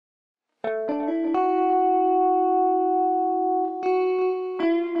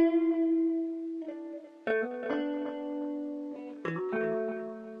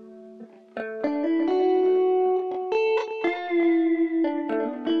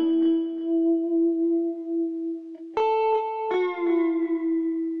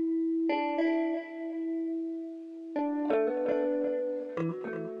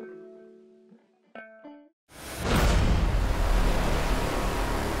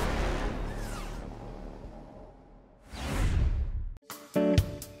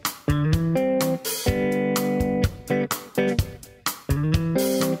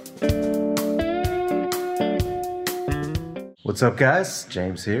What's up, guys?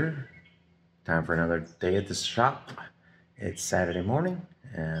 James here. Time for another day at the shop. It's Saturday morning,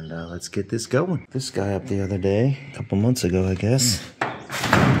 and let's get this going. This guy up the other day, a couple months ago, I guess.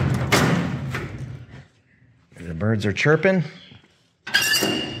 The birds are chirping.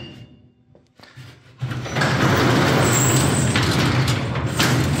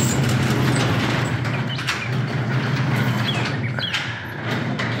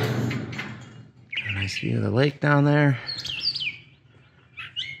 Nice view of the lake down there.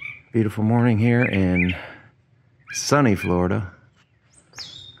 Beautiful morning here in sunny Florida.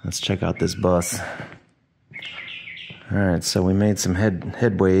 Let's check out this bus. All right, so we made some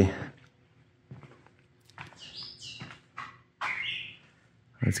headway.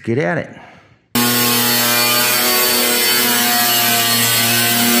 Let's get at it.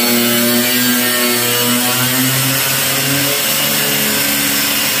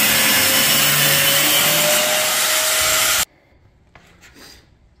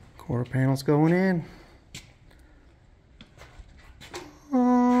 Quarter panels going in.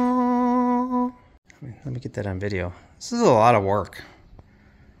 Let me get that on video. This is a lot of work.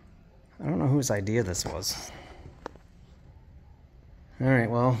 I don't know whose idea this was. Alright,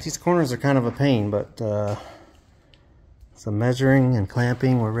 well, these corners are kind of a pain, but some measuring and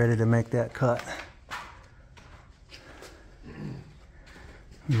clamping, we're ready to make that cut.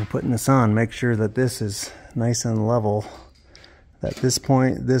 I'm putting this on, make sure that this is nice and level. That this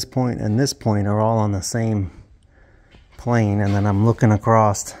point, and this point are all on the same plane, and then I'm looking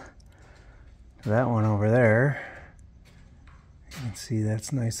across that one over there. You can see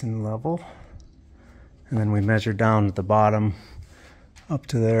that's nice and level. And then we measure down at the bottom up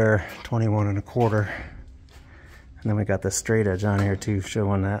to there, 21 1/4. And then we got the straight edge on here too,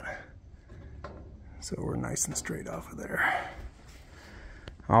 showing that. So we're nice and straight off of there.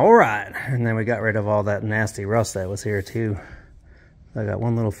 All right, and then we got rid of all that nasty rust that was here too. I got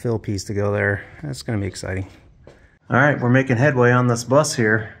one little fill piece to go there. That's gonna be exciting. All right, we're making headway on this bus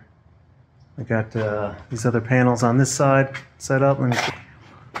here. I got these other panels on this side set up.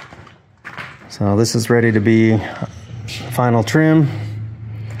 So this is ready to be final trim.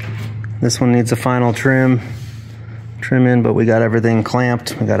 This one needs a final trim in, but we got everything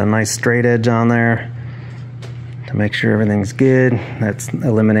clamped. We got a nice straight edge on there to make sure everything's good. That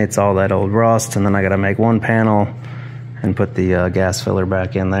eliminates all that old rust. And then I gotta make one panel and put the gas filler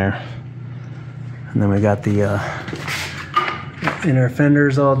back in there. And then we got the inner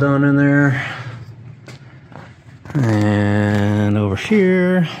fenders all done in there. And over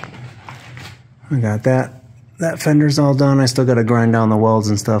here, we got that fender's all done. I still gotta grind down the welds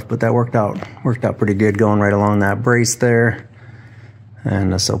and stuff, but that worked out pretty good going right along that brace there.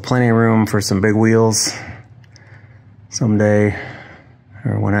 And so plenty of room for some big wheels someday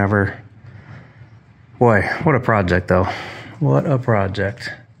or whenever. Boy, what a project though. What a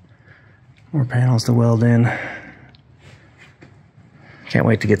project. More panels to weld in. Can't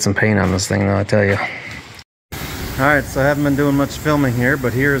wait to get some paint on this thing though, I tell you. Alright, so I haven't been doing much filming here,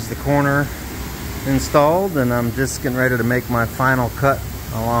 but here's the corner installed, and I'm just getting ready to make my final cut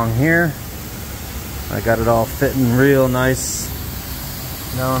along here. I got it all fitting real nice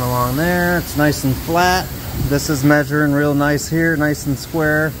down along there. It's nice and flat. This is measuring real nice here, nice and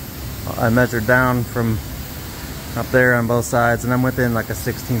square. I measured down from up there on both sides, and I'm within like a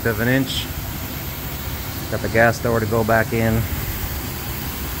 1/16 of an inch. Got the gas door to go back in.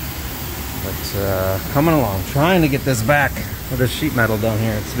 But coming along, trying to get this back with this sheet metal down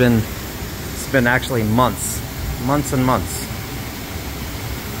here. It's been actually months and months.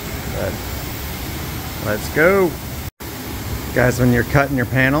 But let's go. Guys, when you're cutting your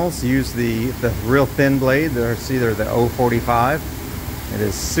panels, use the real thin blade. There's either the 045. It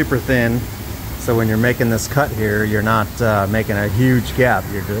is super thin, so when you're making this cut here, you're not making a huge gap.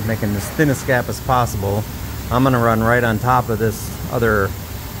 You're just making this thinnest gap as possible. I'm gonna run right on top of this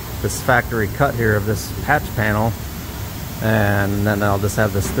factory cut here of this patch panel, and then I'll just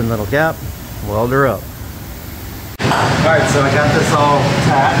have this thin little gap, weld her up. All right, so I got this all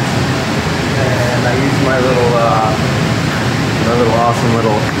tacked, and I used my little awesome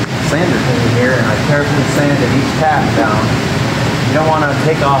little sander thing here, and I carefully sanded each tack down. You don't want to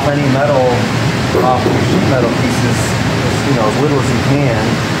take off any metal off your sheet metal pieces, as little as you can,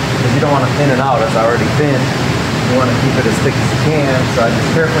 because you don't want to thin it out. It's already thin. You want to keep it as thick as you can. So I just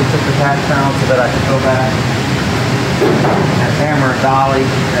carefully took the patch down so that I could go back and hammer and dolly.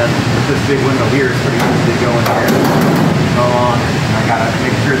 And with this big window here, it's pretty easy to go in here, go on. And I gotta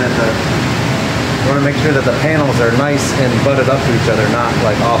make sure that the panels are nice and butted up to each other, not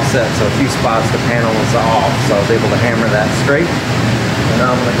like offset. So a few spots the panel was off, so I was able to hammer that straight. And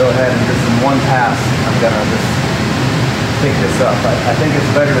now I'm gonna go ahead and just in one pass, I'm gonna just pick this up. I think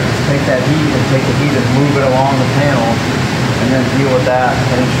it's better to just take that heat and take the heat and move it along the panel and then deal with that,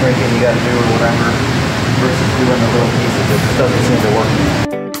 any shrinking you got to do or whatever, versus doing the little pieces. It just doesn't seem to work.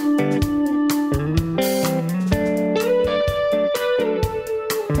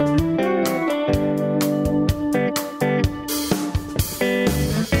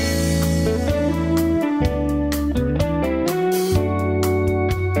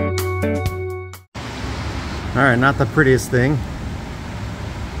 Alright, not the prettiest thing,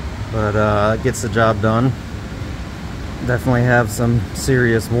 but it gets the job done. Definitely have some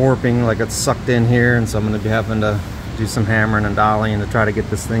serious warping, like it's sucked in here, and so I'm going to be having to do some hammering and dollying to try to get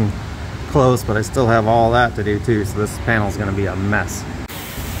this thing close, but I still have all that to do too, so this panel's going to be a mess.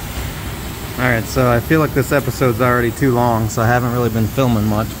 Alright, so I feel like this episode's already too long, so I haven't really been filming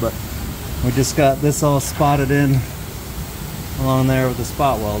much, but we just got this all spotted in along there with the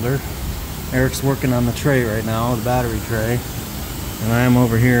spot welder. Eric's working on the tray right now, the battery tray, and I am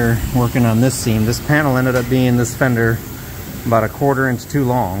over here working on this seam. This panel ended up being, this fender, about 1/4 inch too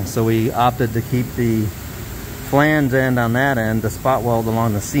long, so we opted to keep the flange end on that end, the spot weld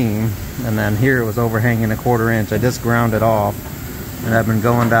along the seam, and then here it was overhanging 1/4 inch. I just ground it off, and I've been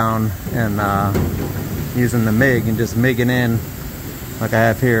going down and using the MIG and just MIGging in like I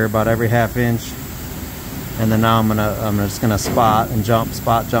have here about every 1/2 inch. And then now I'm just gonna spot and jump,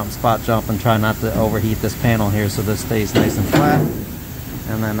 spot, jump, spot, jump, and try not to overheat this panel here so this stays nice and flat.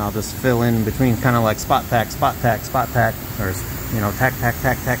 And then I'll just fill in between, kind of like spot tack, spot tack, spot tack, or you know, tack, tack,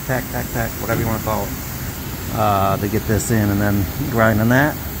 tack, tack, tack, tack, tack, whatever you want to call it, to get this in, and then grinding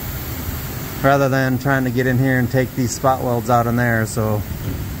that, rather than trying to get in here and take these spot welds out in there. So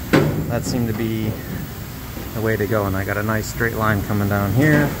that seemed to be the way to go. And I got a nice straight line coming down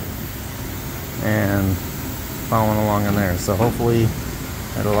here and following along in there, so hopefully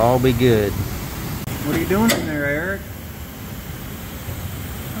it'll all be good. What are you doing in there, Eric?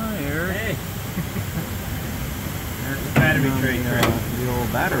 Hi, Eric. Hey. Eric's battery tray. The old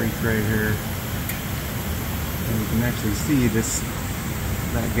battery tray here. And you can actually see this,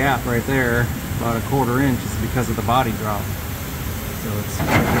 that gap right there, about 1/4 inch, is because of the body drop. So it's a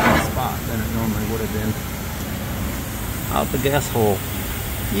different spot than it normally would have been. Out the gas hole.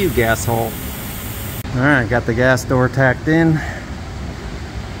 You gas hole. Alright, got the gas door tacked in.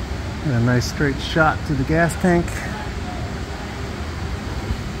 Got a nice straight shot to the gas tank.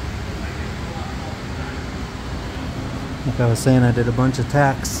 Like I was saying, I did a bunch of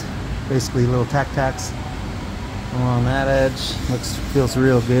tacks, basically little tacks along that edge. Feels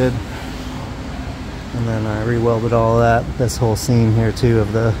real good. And then I re-welded all that, this whole seam here too,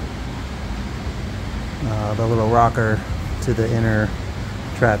 of the little rocker to the inner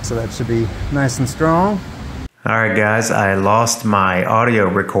track, so that should be nice and strong. Alright guys, I lost my audio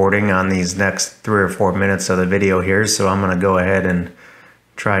recording on these next 3 or 4 minutes of the video here, so I'm going to go ahead and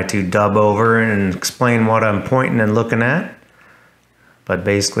try to dub over and explain what I'm pointing and looking at. But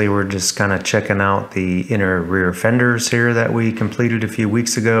basically we're just kind of checking out the inner rear fenders here that we completed a few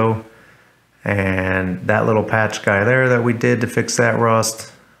weeks ago, and that little patch guy there that we did to fix that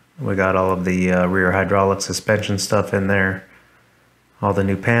rust. We got all of the rear hydraulic suspension stuff in there. All the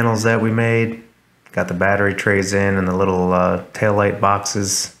new panels that we made, got the battery trays in and the little taillight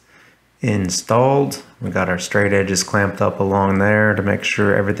boxes installed. We got our straight edges clamped up along there to make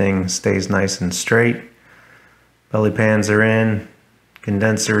sure everything stays nice and straight. Belly pans are in,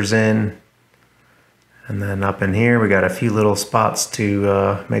 condensers in, and then up in here we got a few little spots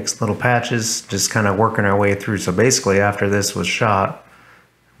to make some little patches, just kind of working our way through. So basically after this was shot,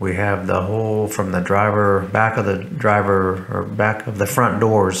 we have the whole from the back of the front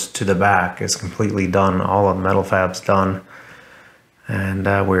doors to the back is completely done. All of the metal fab's done. And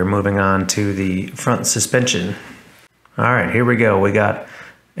we're moving on to the front suspension. All right, here we go. We got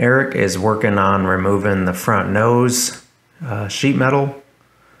Eric is working on removing the front nose sheet metal.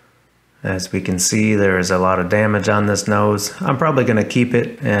 As we can see, there is a lot of damage on this nose. I'm probably going to keep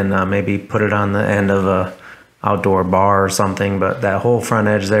it and maybe put it on the end of a outdoor bar or something, but that whole front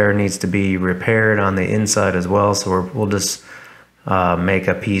edge there needs to be repaired on the inside as well, so we'll just make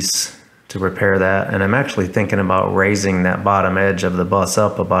a piece to repair that. And I'm actually thinking about raising that bottom edge of the bus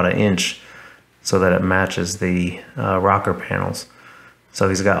up about 1 inch so that it matches the rocker panels. So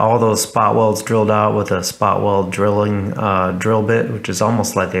he's got all those spot welds drilled out with a spot weld drilling drill bit, which is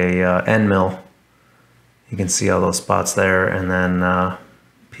almost like a end mill. You can see all those spots there, and then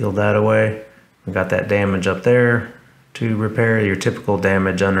peel that away. We got that damage up there to repair, your typical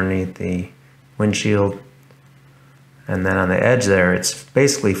damage underneath the windshield. And then on the edge there, it's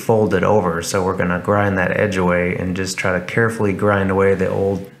basically folded over, so we're going to grind that edge away and just try to carefully grind away the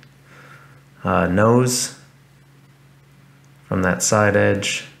old nose. from that side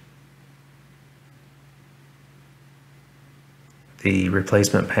edge. The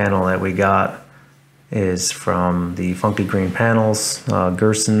replacement panel that we got is from the Funky Green Panels,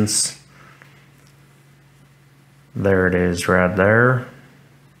 Gerson's. There it is right there.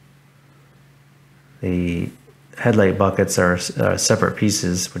 The headlight buckets are separate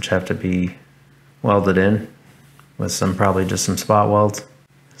pieces which have to be welded in with probably just some spot welds.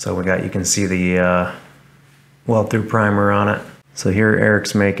 So you can see the weld through primer on it. So here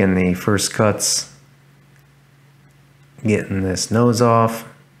Eric's making the first cuts, getting this nose off.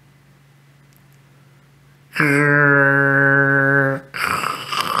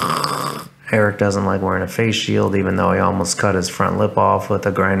 Eric doesn't like wearing a face shield, even though he almost cut his front lip off with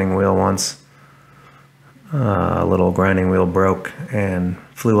a grinding wheel once. A little grinding wheel broke and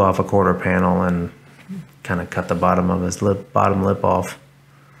flew off a quarter panel and kind of cut the bottom of his bottom lip off.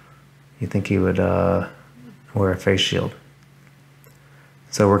 You'd think he would wear a face shield.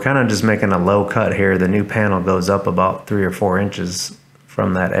 So we're kind of just making a low cut here. The new panel goes up about 3 or 4 inches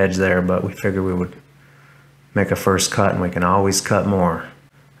from that edge there, but we figured we would make a first cut and we can always cut more.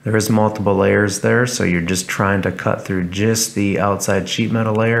 There is multiple layers there, so you're just trying to cut through just the outside sheet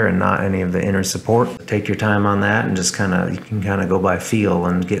metal layer and not any of the inner support. Take your time on that and just you can kind of go by feel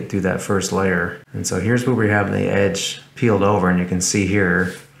and get through that first layer. And so here's where we have the edge peeled over, and you can see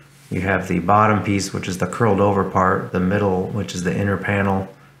here you have the bottom piece, which is the curled over part, the middle, which is the inner panel,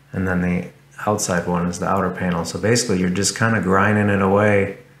 and then the outside one is the outer panel. So basically you're just kind of grinding it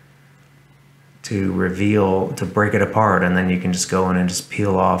away to break it apart, and then you can just go in and just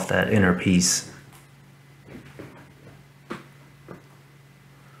peel off that inner piece.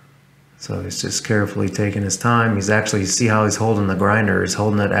 So he's just carefully taking his time. He's actually, see how he's holding the grinder? He's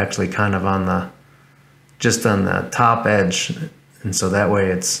holding it actually kind of just on the top edge, and so that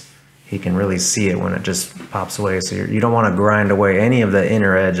way he can really see it when it just pops away. So you don't want to grind away any of the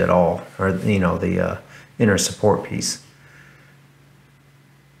inner edge at all, or the inner support piece.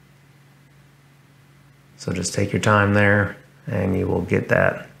 So just take your time there, and you will get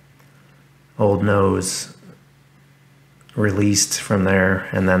that old nose released from there.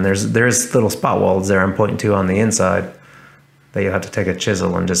 And then there's little spot welds there I'm pointing to on the inside that you have to take a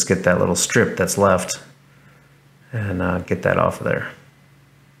chisel and just get that little strip that's left and get that off of there.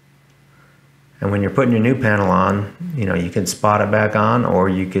 And when you're putting your new panel on, you can spot it back on, or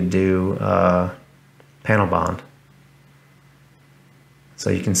you could do panel bond. So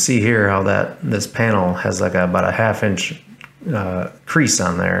you can see here how this panel has like about a 1/2 inch crease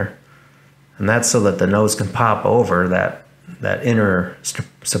on there, and that's so that the nose can pop over that inner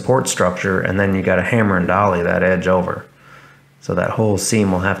support structure, and then you got to hammer and dolly that edge over. So that whole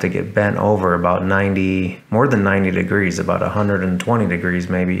seam will have to get bent over about more than 90 degrees, about 120 degrees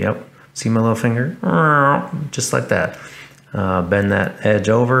maybe. Yep. See my little finger? Just like that. Bend that edge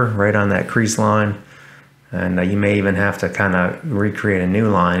over right on that crease line. And you may even have to kind of recreate a new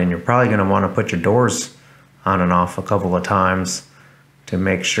line, and you're probably going to want to put your doors on and off a couple of times to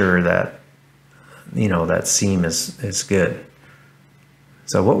make sure that that seam is good.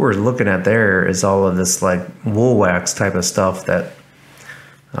 So what we're looking at there is all of this like wool wax type of stuff that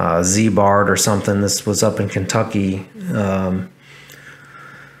Z-Bard or something. This was up in Kentucky.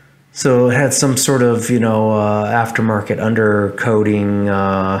 So it had some sort of, aftermarket undercoating,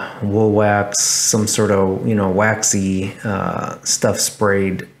 wool wax, some sort of, waxy stuff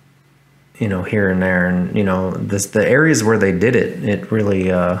sprayed, here and there. And, the areas where they did it, it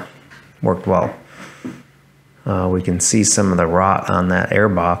really worked well. We can see some of the rot on that air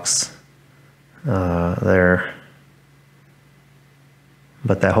box there.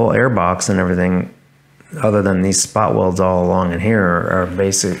 But that whole air box and everything, other than these spot welds all along in here,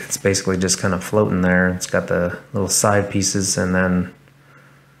 it's basically just kind of floating there. It's got the little side pieces, and then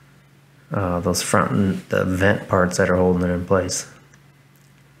those the vent parts that are holding it in place.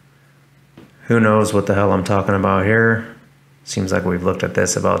 Who knows what the hell I'm talking about here? Seems like we've looked at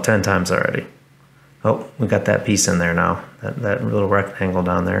this about 10 times already. Oh, we got that piece in there now, that little rectangle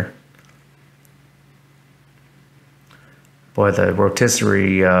down there. Boy, the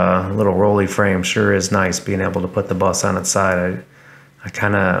rotisserie little rolly frame sure is nice, being able to put the bus on its side. I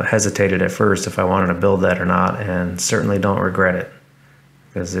kind of hesitated at first if I wanted to build that or not, and certainly don't regret it,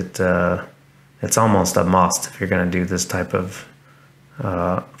 because it's almost a must if you're going to do this type of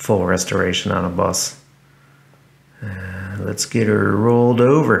full restoration on a bus. Let's get her rolled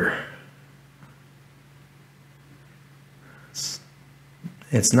over.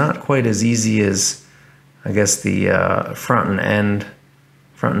 It's not quite as easy as, I guess, the front and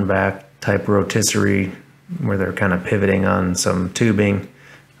back type rotisserie, where they're kind of pivoting on some tubing,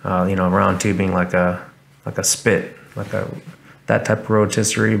 round tubing like a spit, like a that type of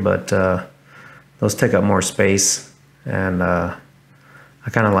rotisserie, but those take up more space, and I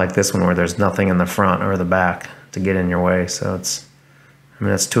kind of like this one where there's nothing in the front or the back to get in your way. So it's, I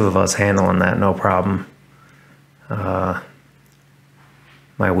mean, it's two of us handling that, no problem. My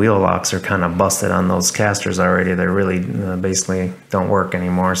wheel locks are kind of busted on those casters already. They really basically don't work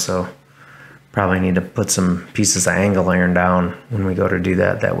anymore, so probably need to put some pieces of angle iron down when we go to do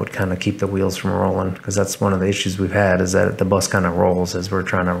that. That would kind of keep the wheels from rolling, because that's one of the issues we've had, is that the bus kind of rolls as we're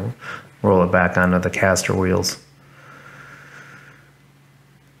trying to roll it back onto the caster wheels.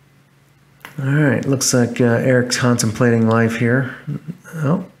 All right, looks like Eric's contemplating life here.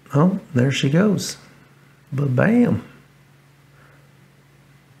 Oh, there she goes. Ba-bam.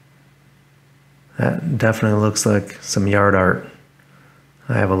 That definitely looks like some yard art.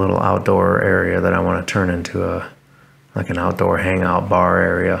 I have a little outdoor area that I want to turn into like an outdoor hangout bar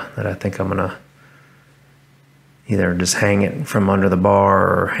area that I think I'm gonna either just hang it from under the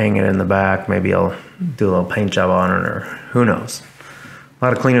bar or hang it in the back. Maybe I'll do a little paint job on it, or who knows. A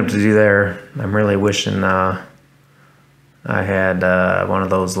lot of cleanup to do there. I'm really wishing I had one of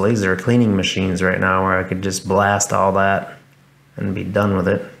those laser cleaning machines right now where I could just blast all that and be done with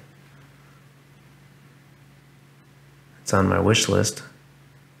it. It's on my wish list.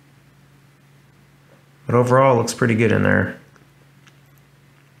 But overall, it looks pretty good in there.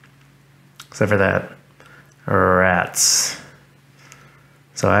 Except for that rats.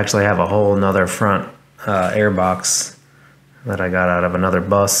 So I actually have a whole nother front air box that I got out of another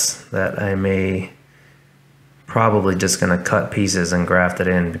bus that I may probably just gonna cut pieces and graft it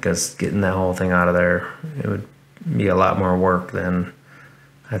in, because getting that whole thing out of there, it would be a lot more work than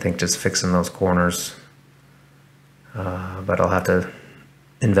I think just fixing those corners. But I'll have to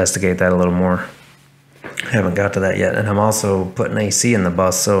investigate that a little more. I haven't got to that yet. And I'm also putting AC in the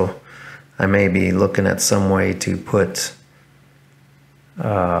bus, so I may be looking at some way to put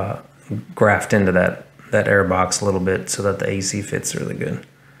graft into that air box a little bit so that the AC fits really good.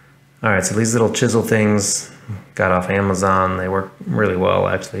 All right, so these little chisel things got off Amazon. They work really well.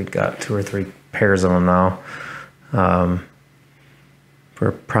 Actually got 2 or 3 pairs of them now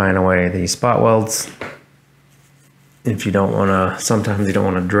for prying away the spot welds. If you don't want to, sometimes you don't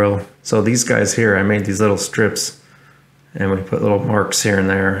want to drill. So these guys here, I made these little strips and we put little marks here and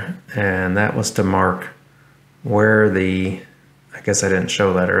there, and that was to mark where the, I guess I didn't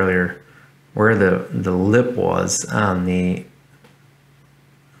show that earlier, where the lip was on the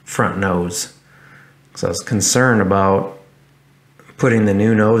front nose. So I was concerned about putting the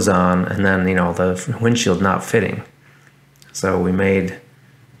new nose on and then, you know, the windshield not fitting. So we made,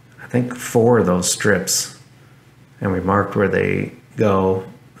 I think, 4 of those strips, and we marked where they go,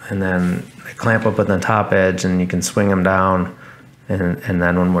 and then they clamp up at the top edge and you can swing them down, and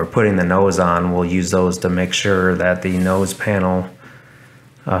then when we're putting the nose on, we'll use those to make sure that the nose panel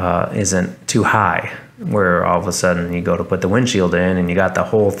isn't too high, where all of a sudden you go to put the windshield in and you got the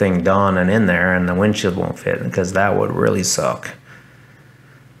whole thing done and in there and the windshield won't fit, because that would really suck.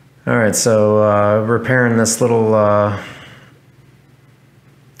 All right, so repairing this little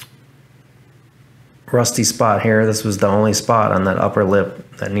rusty spot here. This was the only spot on that upper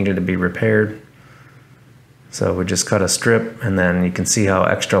lip that needed to be repaired. So we just cut a strip, and then you can see how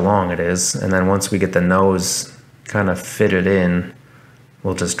extra long it is. And then once we get the nose kind of fitted in,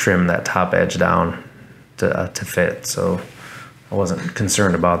 we'll just trim that top edge down to fit. So I wasn't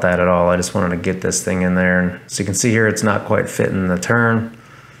concerned about that at all. I just wanted to get this thing in there. And so you can see here, it's not quite fitting the turn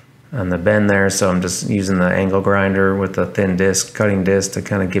and the bend there. So I'm just using the angle grinder with the thin disc, cutting disc, to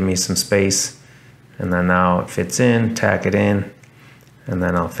kind of give me some space. And then now it fits in, tack it in, and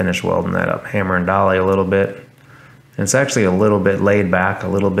then I'll finish welding that up, hammer and dolly a little bit. And it's actually a little bit laid back, a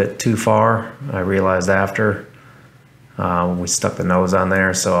little bit too far, I realized after. We stuck the nose on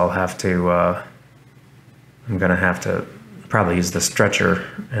there, so I'll have to, I'm gonna have to probably use the stretcher,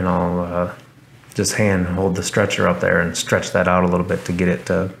 and I'll just hand hold the stretcher up there and stretch that out a little bit to get it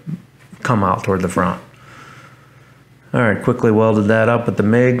to come out toward the front. All right, quickly welded that up with the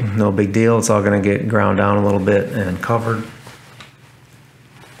MIG, no big deal. It's all gonna get ground down a little bit and covered.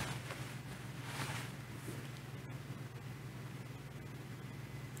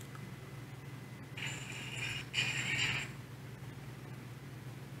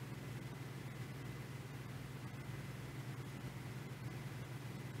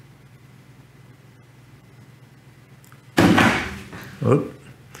 Oop.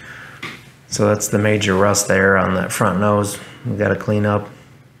 So that's the major rust there on that front nose. We got to clean up.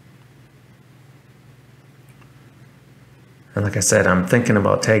 And like I said, I'm thinking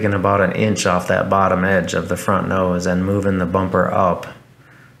about taking about 1 inch off that bottom edge of the front nose and moving the bumper up,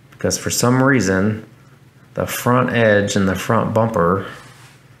 because for some reason the front edge and the front bumper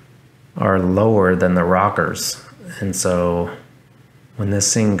are lower than the rockers. And so when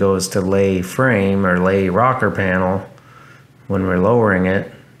this thing goes to lay frame or lay rocker panel, when we're lowering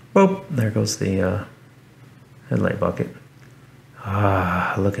it, boop, there goes the headlight bucket.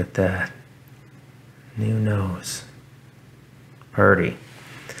 Ah, look at that. New nose. Purdy.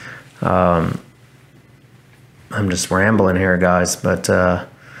 I'm just rambling here, guys, but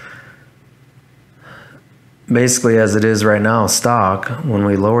basically as it is right now, stock, when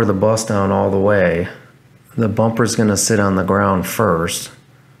we lower the bus down all the way, the bumper's going to sit on the ground first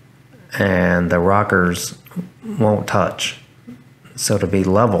and the rockers won't touch. So to be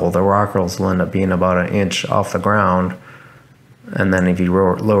level, the rockers will end up being about 1 inch off the ground. And then if you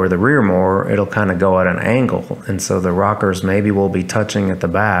lower the rear more, it'll kind of go at an angle. And so the rockers maybe will be touching at the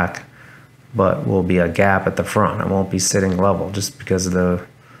back, but will be a gap at the front. It won't be sitting level just because of the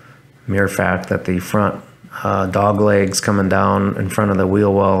mere fact that the front dog legs coming down in front of the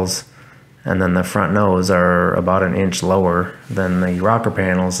wheel wells and then the front nose are about 1 inch lower than the rocker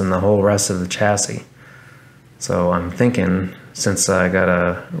panels and the whole rest of the chassis. So I'm thinking, since I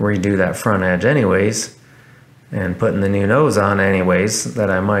gotta redo that front edge anyways, and putting the new nose on anyways, that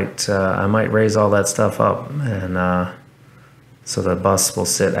I might raise all that stuff up, and so the bus will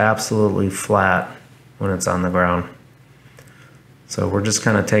sit absolutely flat when it's on the ground. So we're just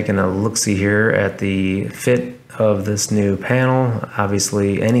kind of taking a look-see here at the fit of this new panel.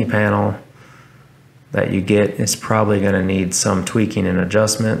 Obviously, any panel that you get is probably going to need some tweaking and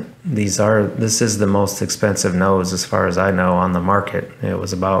adjustment. This is the most expensive nose, as far as I know, on the market. It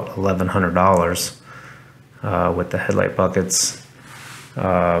was about $1,100. With the headlight buckets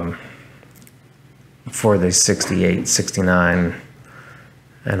for the 68, 69,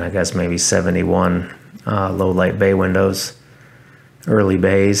 and I guess maybe 71 low light bay windows, early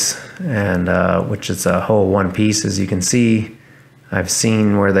bays, and which is a whole one piece. As you can see, I've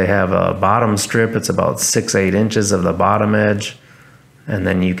seen where they have a bottom strip. It's about 6-8 inches of the bottom edge, and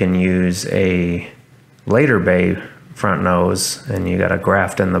then you can use a later bay front nose, and you got to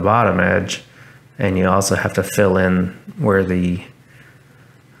graft in the bottom edge. And you also have to fill in where the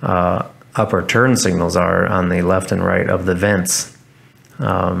upper turn signals are on the left and right of the vents.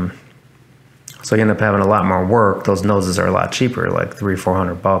 So you end up having a lot more work. Those noses are a lot cheaper, like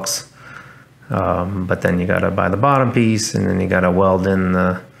 $300-400. But then you got to buy the bottom piece, and then you got to weld in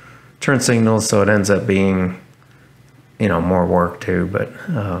the turn signals. So it ends up being, you know, more work too. But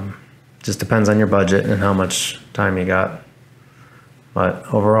just depends on your budget and how much time you got. But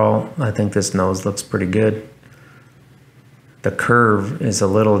overall, I think this nose looks pretty good. The curve is a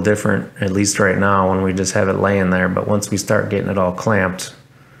little different, at least right now, when we just have it laying there. But once we start getting it all clamped,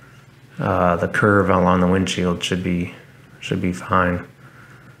 the curve along the windshield should be fine.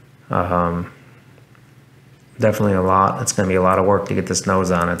 Definitely a lot. It's going to be a lot of work to get this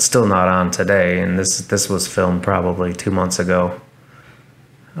nose on. It's still not on today, and this was filmed probably 2 months ago.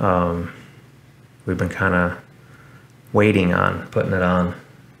 We've been kind of waiting on putting it on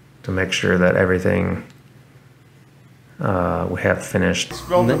to make sure that everything we have finished.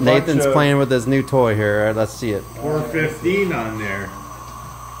 Nathan's playing with his new toy here. Right, let's see it. 415 on there.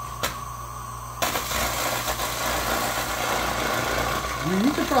 I mean,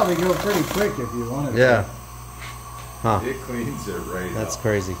 you could probably go pretty quick if you wanted to. Yeah. Huh. It cleans it right That's up.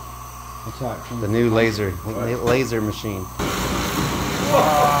 crazy. What's that? The new laser machine.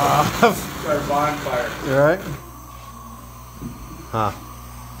 Our bonfire. You alright? Huh.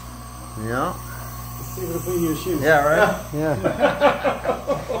 Yeah. Let's see what between your shoes. Yeah, right? Yeah.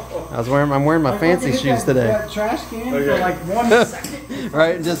 I'm wearing my fancy shoes today. That trash can for like 1 second.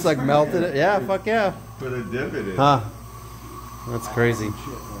 Right? And just like melted it. Yeah, fuck yeah. Put a dip in it. Huh. That's crazy.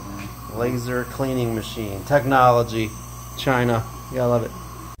 Laser cleaning machine. Technology. China. You gotta love it.